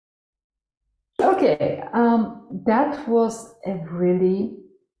Okay, that was a really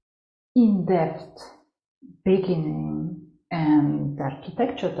in-depth beginning and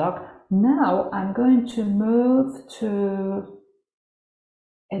architecture talk. Now I'm going to move to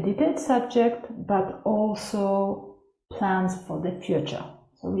a detailed subject, but also plans for the future.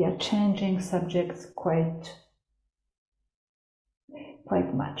 So we are changing subjects quite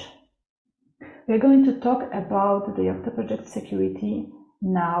much. We're going to talk about the Yocto Project security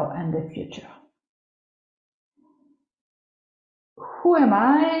now and the future. Who am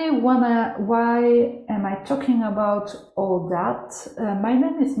I? Why am I talking about all that? My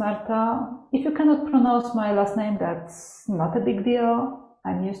name is Marta. If you cannot pronounce my last name, that's not a big deal.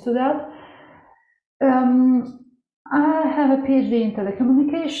 I'm used to that. I have a PhD in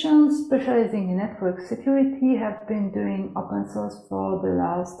telecommunications, specializing in network security. Have been doing open source for the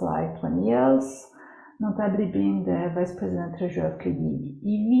last 20 years, notably being the Vice President Treasurer of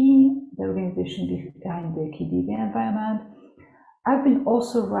KDEV, the organization behind the KDEV environment. I've been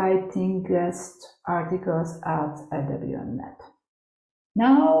also writing guest articles at IWNet.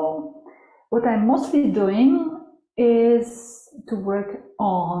 Now, what I'm mostly doing is to work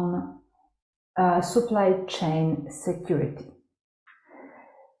on supply chain security.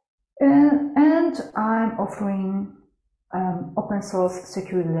 And I'm offering open source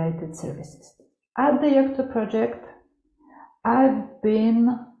security related services. At the Yocto Project, I've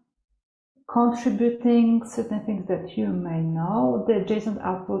been contributing certain things that you may know, the JSON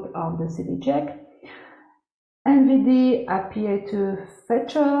output of the CVcheck, NVD API to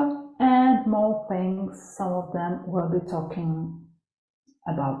Fetcher, and more things. Some of them we'll be talking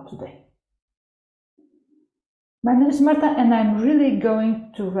about today. My name is Marta, and I'm really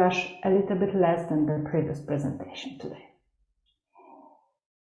going to rush a little bit less than the previous presentation today.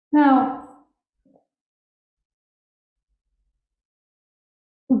 Now,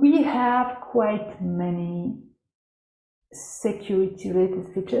 we have quite many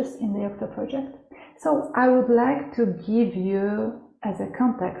security-related features in the Yocto project. So I would like to give you, as a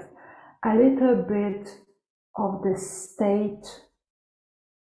context, a little bit of the state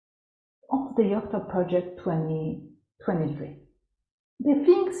of the Yocto project 2023. The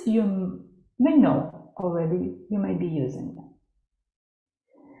things you may know already, you may be using them.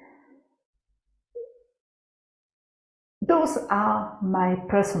 Those are my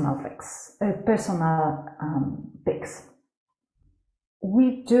personal picks.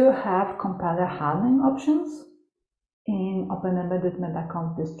 We do have compiler hardening options in Open Embedded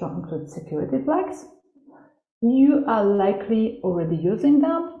Metacom distro include security flags. You are likely already using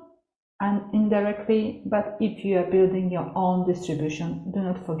them and indirectly, but if you are building your own distribution, do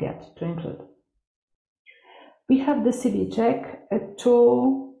not forget to include. We have the CVcheck, a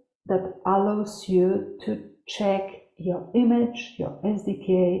tool that allows you to check your image, your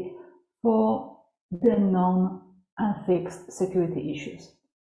SDK for the known and fixed security issues.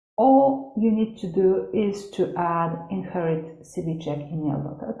 All you need to do is to add inherit CVcheck in your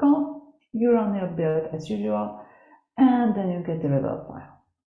Docker account. You run your build as usual, and then you get the result file.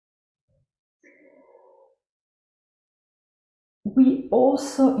 We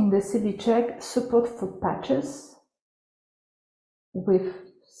also, in the CVcheck, support for patches with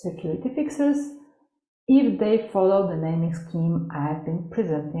security fixes if they follow the naming scheme I've been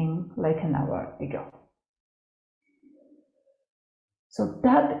presenting like an hour ago. So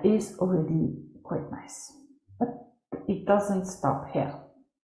that is already quite nice, but it doesn't stop here.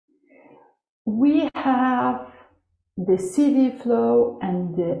 We have the CV flow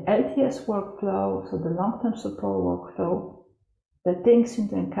and the LTS workflow, so the long-term support workflow, that takes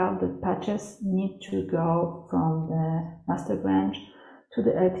into account that patches need to go from the master branch to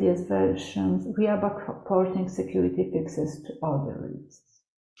the LTS versions. We are backporting security fixes to other releases.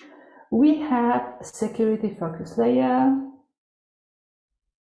 We have security focus layer,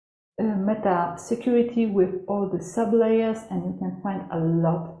 meta security with all the sub-layers, and you can find a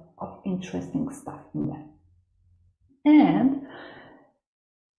lot of interesting stuff in there. And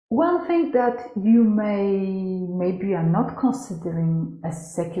one thing that you maybe are not considering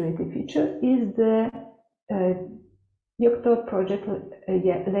as security feature is the Yocto Project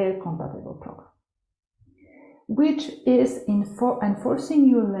layer compatible program, which is enforcing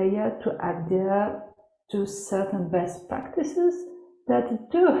your layer to adhere to certain best practices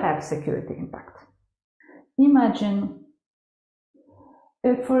that do have security impact. Imagine,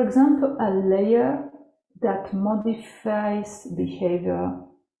 for example, a layer that modifies behavior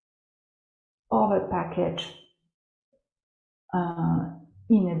of a package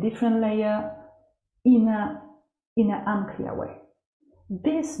in a different layer in an unclear way.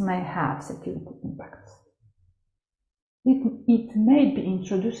 This may have security impacts. it may be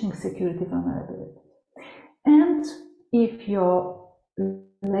introducing security vulnerability. And if your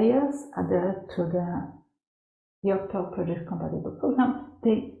layers adhere to the Yocto Project compatible program,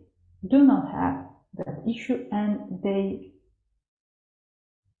 they do not have that issue, and they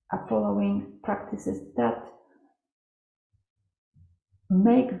are following practices that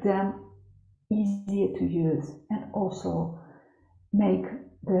make them easier to use and also make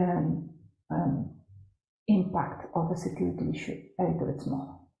the impact of the security issue a little bit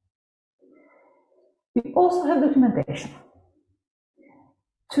smaller. We also have documentation.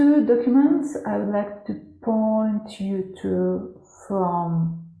 Two documents I would like to point you to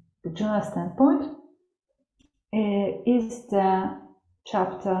from the general standpoint is the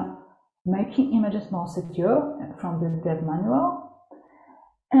chapter Making Images More Secure from the Dev Manual,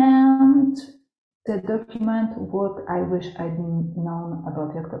 and the document What I Wish I'd Known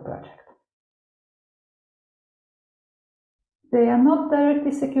About Yocto Project. They are not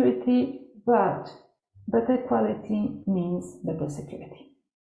directly security, but better quality means better security.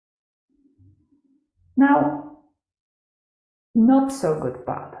 Now, not so good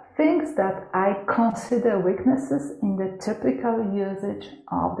part. Things that I consider weaknesses in the typical usage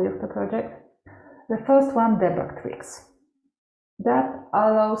of the Yocto project. The first one, debug tweaks. That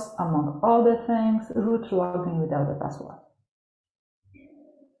allows, among other things, root login without a password.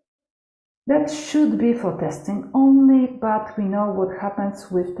 That should be for testing only, but we know what happens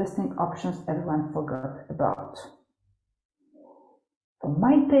with testing options everyone forgot about. For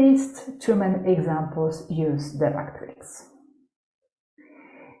my taste, too many examples use debug tweaks.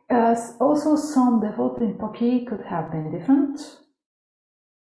 Also, some default in Pocky could have been different.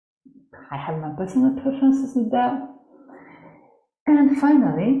 I have my personal preferences in there. And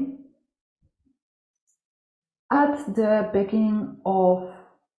finally, at the beginning of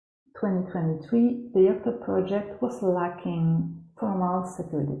 2023, the Yocto project was lacking formal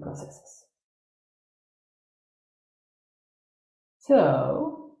security processes.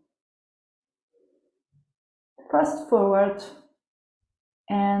 So, fast forward,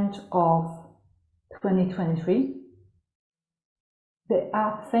 end of 2023, there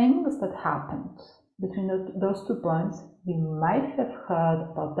are things that happened between those 2 points. You might have heard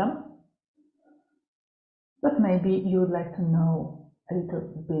about them, but maybe you would like to know a little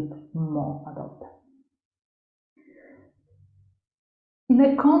bit more about them. In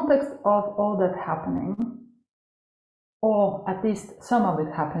the context of all that happening, or at least some of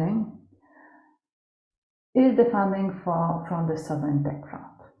it happening, is the funding from the Sovereign Tech Fund.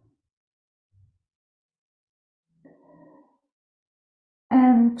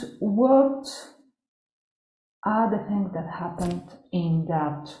 And what are the things that happened in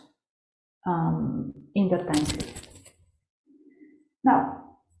that time period?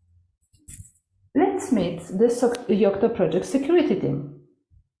 Now, let's meet the Yocto Project security team.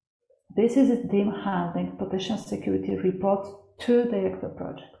 This is a team handling potential security reports to the Yocto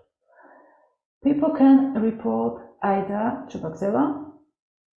Project. People can report either to Bugzilla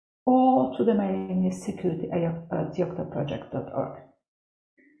or to the mailing list security@yoctoproject.org.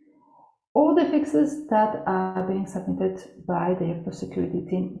 All the fixes that are being submitted by the Yocto security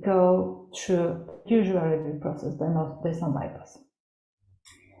team go through the usual review process. There's no bypass.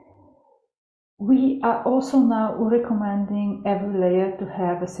 We are also now recommending every layer to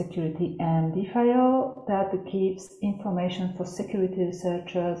have a security MD file that gives information for security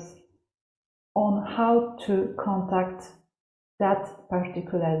researchers on how to contact that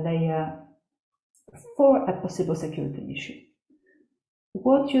particular layer for a possible security issue.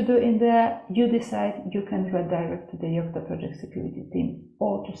 What you do in there, you decide. You can redirect to the Yocto Project security team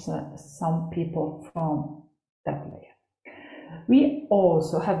or to some people from that layer. We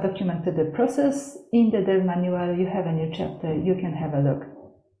also have documented the process in the dev manual. You have a new chapter. You can have a look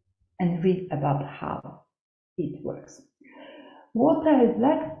and read about how it works. What I'd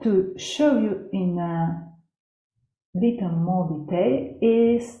like to show you in a little more detail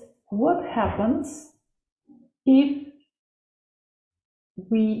is what happens if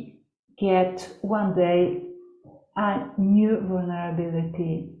we get one day a new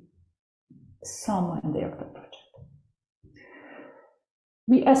vulnerability somewhere in the Yocto project.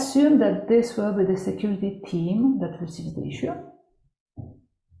 We assume that this will be the security team that receives the issue,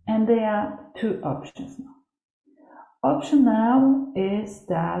 and there are 2 options now. Option now is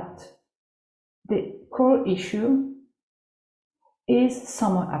that the core issue is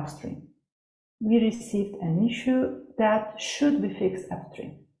somewhere upstream. We received an issue that should be fixed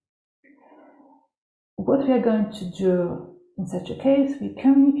upstream. What we are going to do in such a case, we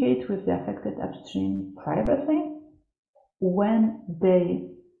communicate with the affected upstream privately. When they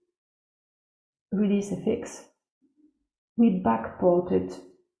release a fix, we backported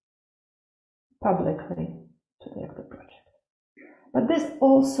publicly to the Yocto project. But there's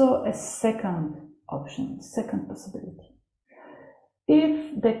also a second option, second possibility.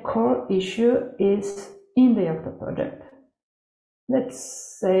 If the core issue is in the Yocto project,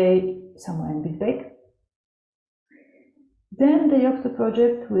 let's say somewhere in Big, then the Yocto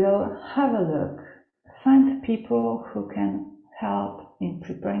project will have a look, find people who can help in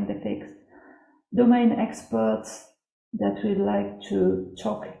preparing the fix, domain experts that we'd like to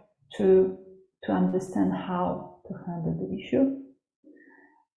talk to understand how to handle the issue.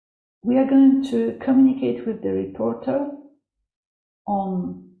 We are going to communicate with the reporter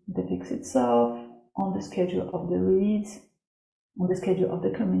on the fix itself, on the schedule of the release, on the schedule of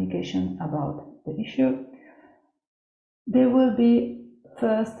the communication about the issue. There will be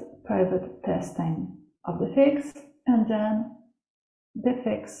first private testing of the fix, and then the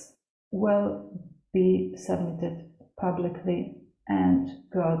fix will be submitted publicly and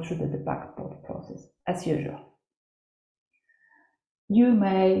go through the backport process as usual. You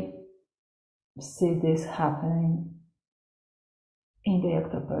may see this happening in the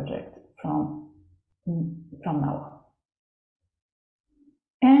Yocto project from now on.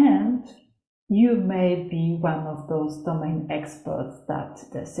 And you may be one of those domain experts that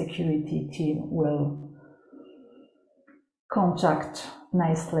the security team will contact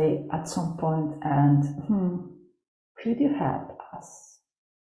nicely at some point and, could you help us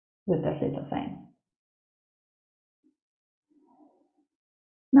with that little thing?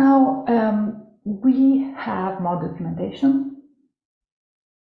 Now, we have more documentation.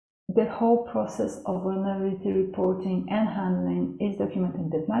 The whole process of vulnerability reporting and handling is documented in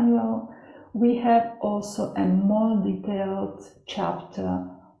the manual. We have also a more detailed chapter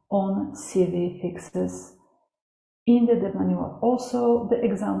on CV fixes in the dev manual. Also, the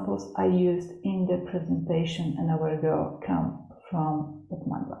examples I used in the presentation an hour ago come from the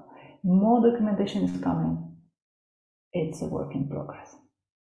manual. More documentation is coming. It's a work in progress.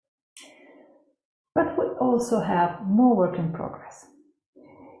 But we also have more work in progress.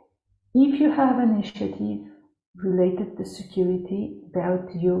 If you have an initiative related to security that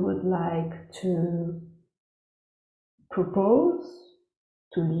you would like to propose,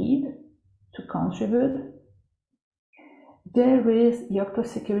 to lead, to contribute, there is Yocto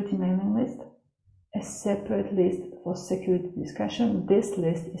security mailing list, a separate list for security discussion. This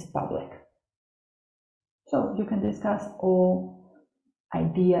list is public. So you can discuss all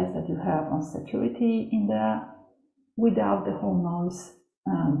ideas that you have on security in there without the whole noise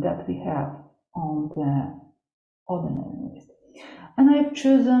that we have on the ordinary list. And I've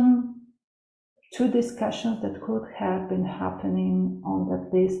chosen two discussions that could have been happening on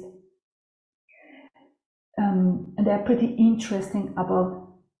that list. And they're pretty interesting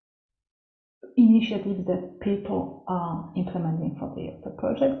about initiatives that people are implementing for the Yocto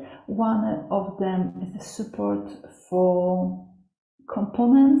project. One of them is the support for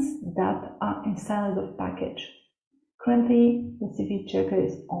components that are inside of package. Currently, the CV checker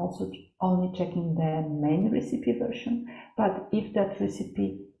is also only checking the main recipe version, but if that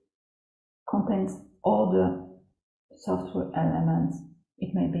recipe contains all the software elements,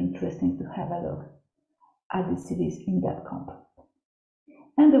 it may be interesting to have a look at the CVs in that component.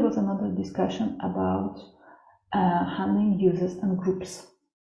 And there was another discussion about handling users and groups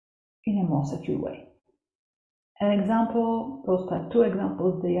in a more secure way. An example, those are two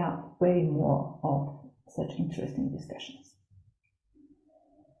examples, they are way more of such interesting discussions.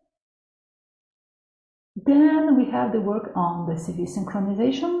 Then we have the work on the CV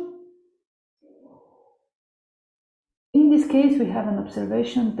synchronization. In this case, we have an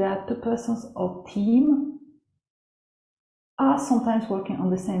observation that two persons or team are sometimes working on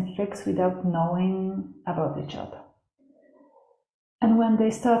the same fix without knowing about each other. And when they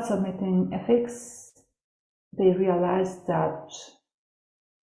start submitting a fix, they realize that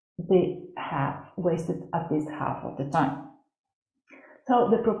they have wasted at least half of the time. So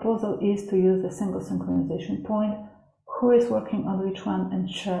the proposal is to use the single synchronization point, who is working on which one, and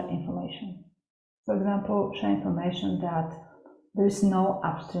share information. For example, share information that there is no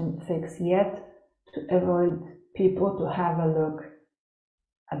upstream fix yet, to avoid people to have a look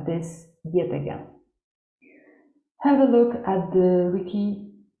at this yet again. Have a look at the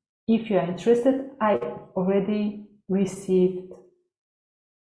wiki if you are interested. I already received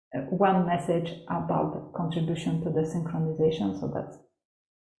one message about the contribution to the synchronization, so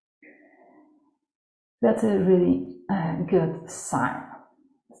that's a really good sign.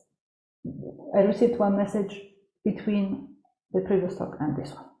 I received one message between the previous talk and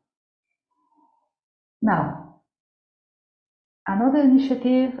this one. Now, another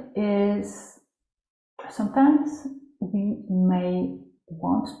initiative is sometimes we may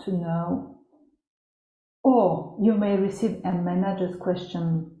want to know, or you may receive a manager's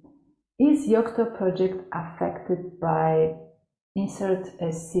question: is Yocto project affected by insert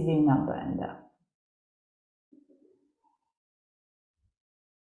a CV number in there?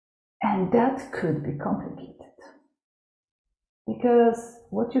 And that could be complicated, because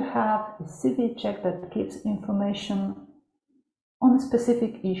what you have is CV check that gives information on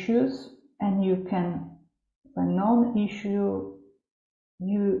specific issues, and you can, for a known issue,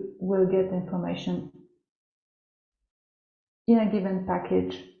 you will get information in a given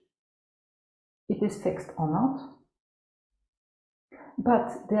package, it is fixed or not.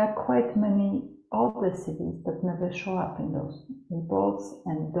 But there are quite many other CVs that never show up in those reports,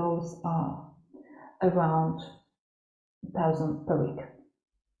 and those are around 1,000 per week.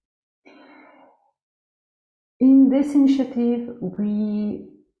 In this initiative, we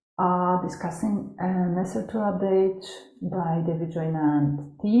are discussing an SL2 update by David Joyner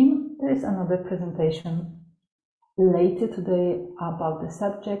and team. There is another presentation later today about the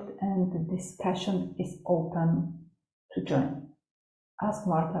subject, and the discussion is open to join. Ask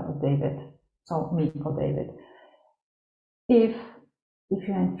Marta or David, so me or David, if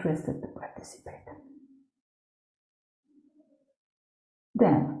you're interested to participate.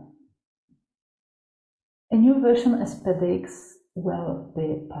 Then, a new version of SPDX will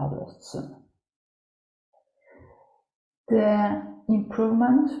be published soon. The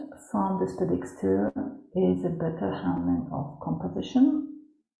improvement from the SPDX 2 is a better handling of composition,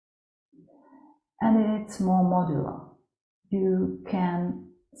 and it's more modular. You can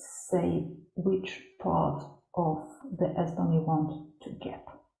say which part of the SBOM you want to get.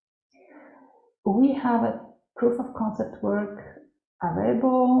 We have a proof of concept work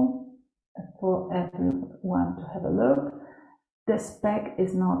available for everyone to have a look. The spec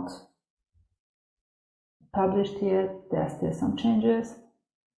is not published yet, there are still some changes,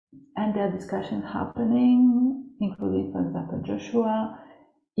 and there are discussions happening, including, for example, Joshua.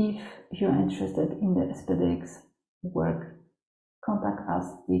 If you're interested in the SPDX work, contact us.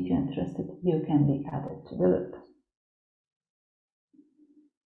 If you're interested, you can be added to the loop.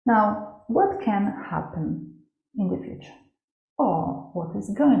 Now, what can happen in the future? Or what is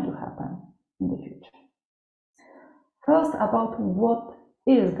going to happen in the future? First, about what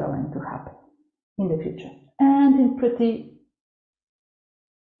is going to happen in the future, and in pretty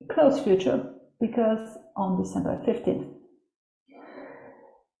close future, because on December 15th,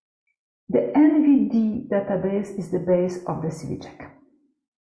 the NVD database is the base of the CV check.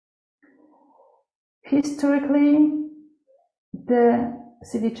 Historically, the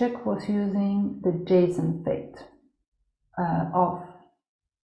CV check was using the JSON fate of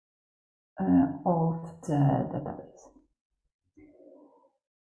the database.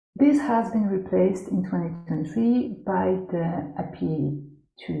 This has been replaced in 2023 by the API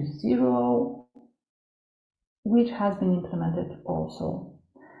 2.0, which has been implemented also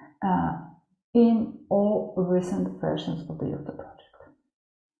in all recent versions of the Yocto project.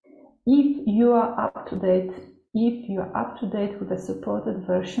 If you are up to date with the supported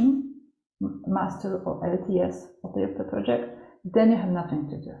version, master or LTS of the Yocto project, then you have nothing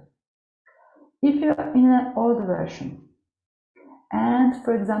to do. If you are in an old version and,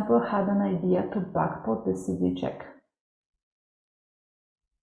 for example, had an idea to backport the CV check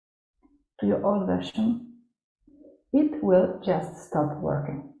to your old version, it will just stop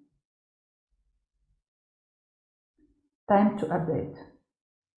working. Time to update.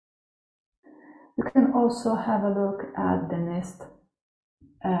 You can also have a look at the NIST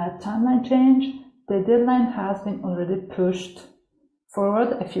timeline change. The deadline has been already pushed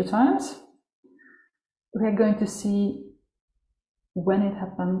forward a few times. We are going to see when it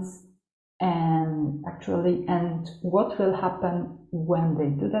happens and what will happen when they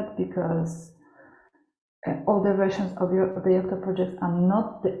do that, because all the versions of the Yocto project are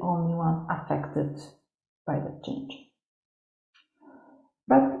not the only ones affected by that change.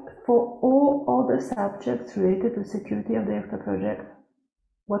 But for all other subjects related to security of the Yocto project,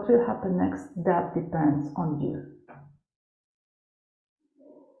 what will happen next, that depends on you.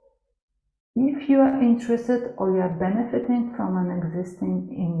 If you are interested or you are benefiting from an existing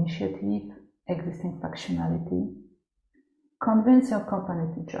initiative, existing functionality, convince your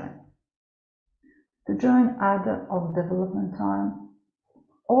company to join. To join either on development time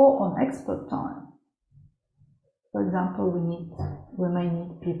or on expert time. For example, we may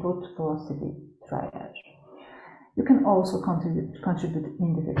need people for CV triage. You can also contribute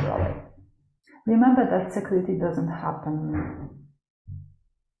individually. Remember that security doesn't happen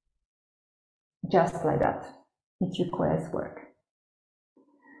just like that. It requires work.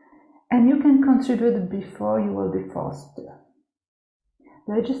 And you can contribute before you will be forced to.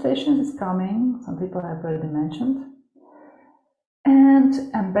 The legislation is coming, some people have already mentioned. And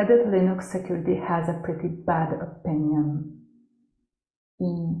embedded Linux security has a pretty bad opinion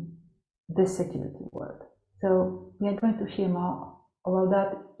in the security world. So we are going to hear more about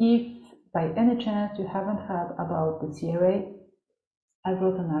that. If by any chance you haven't heard about the CRA, I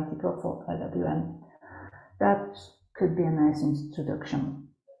wrote an article for LWN that could be a nice introduction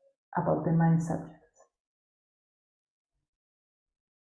about the main subject.